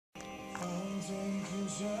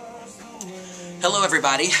Hello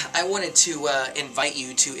everybody. I wanted to invite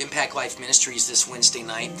you to Impact Life Ministries this Wednesday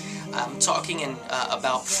night. I'm talking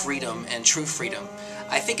about freedom and true freedom.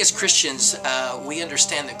 I think as Christians, we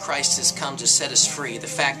understand that Christ has come to set us free. The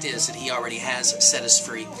fact is that He already has set us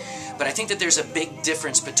free. But I think that there's a big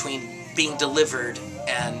difference between being delivered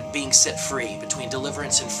and being set free, between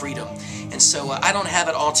deliverance and freedom. And so I don't have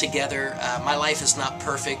it all together. My life is not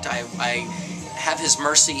perfect. I have His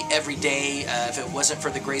mercy every day. If it wasn't for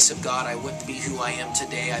the grace of God, I wouldn't be who I am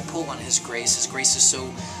today. I pull on His grace. His grace is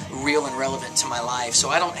so real and relevant to my life. So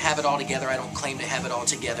I don't have it all together. I don't claim to have it all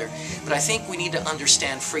together. But I think we need to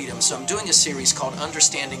understand freedom. So I'm doing a series called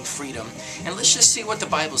Understanding Freedom. And let's just see what the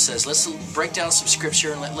Bible says. Let's break down some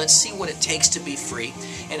scripture and let's see what it takes to be free.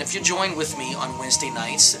 And if you join with me on Wednesday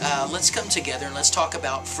nights, let's come together and let's talk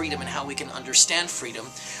about freedom and how we can understand freedom.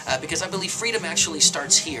 Because I believe freedom actually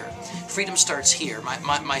starts here. Freedom starts here.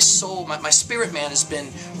 My soul, my spirit man has been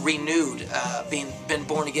renewed, been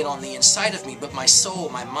born again on the inside of me, but my soul,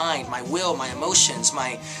 my mind, my will, my emotions,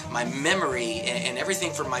 my memory, and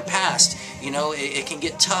everything from my past, it can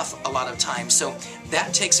get tough a lot of times. So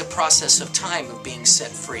that takes a process of time of being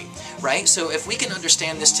set free, right? So if we can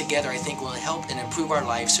understand this together, I think will help and improve our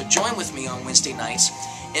lives. So join with me on Wednesday nights.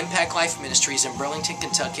 Impact Life Ministries in Burlington,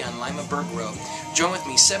 Kentucky on Limaberg Road. Join with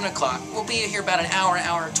me, 7 o'clock. We'll be here about an hour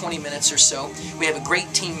and 20 minutes or so. We have a great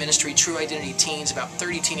teen ministry, True Identity Teens, about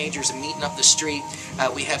 30 teenagers meeting up the street.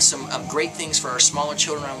 We have some great things for our smaller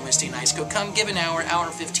children on Wednesday nights. Come give an hour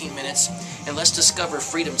and 15 minutes, and let's discover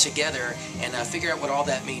freedom together and figure out what all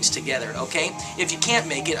that means together, okay? If you can't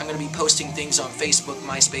make it, I'm going to be posting things on Facebook,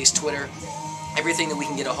 MySpace, Twitter, everything that we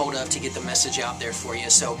can get a hold of to get the message out there for you.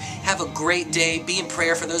 So have a great day. Be in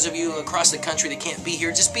prayer. For those of you across the country that can't be here,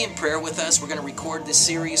 just be in prayer with us. We're going to record this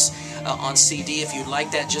series on CD. If you'd like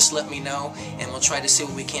that, just let me know, and we'll try to see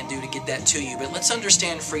what we can do to get that to you. But let's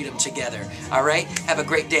understand freedom together. All right? Have a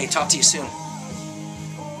great day. Talk to you soon.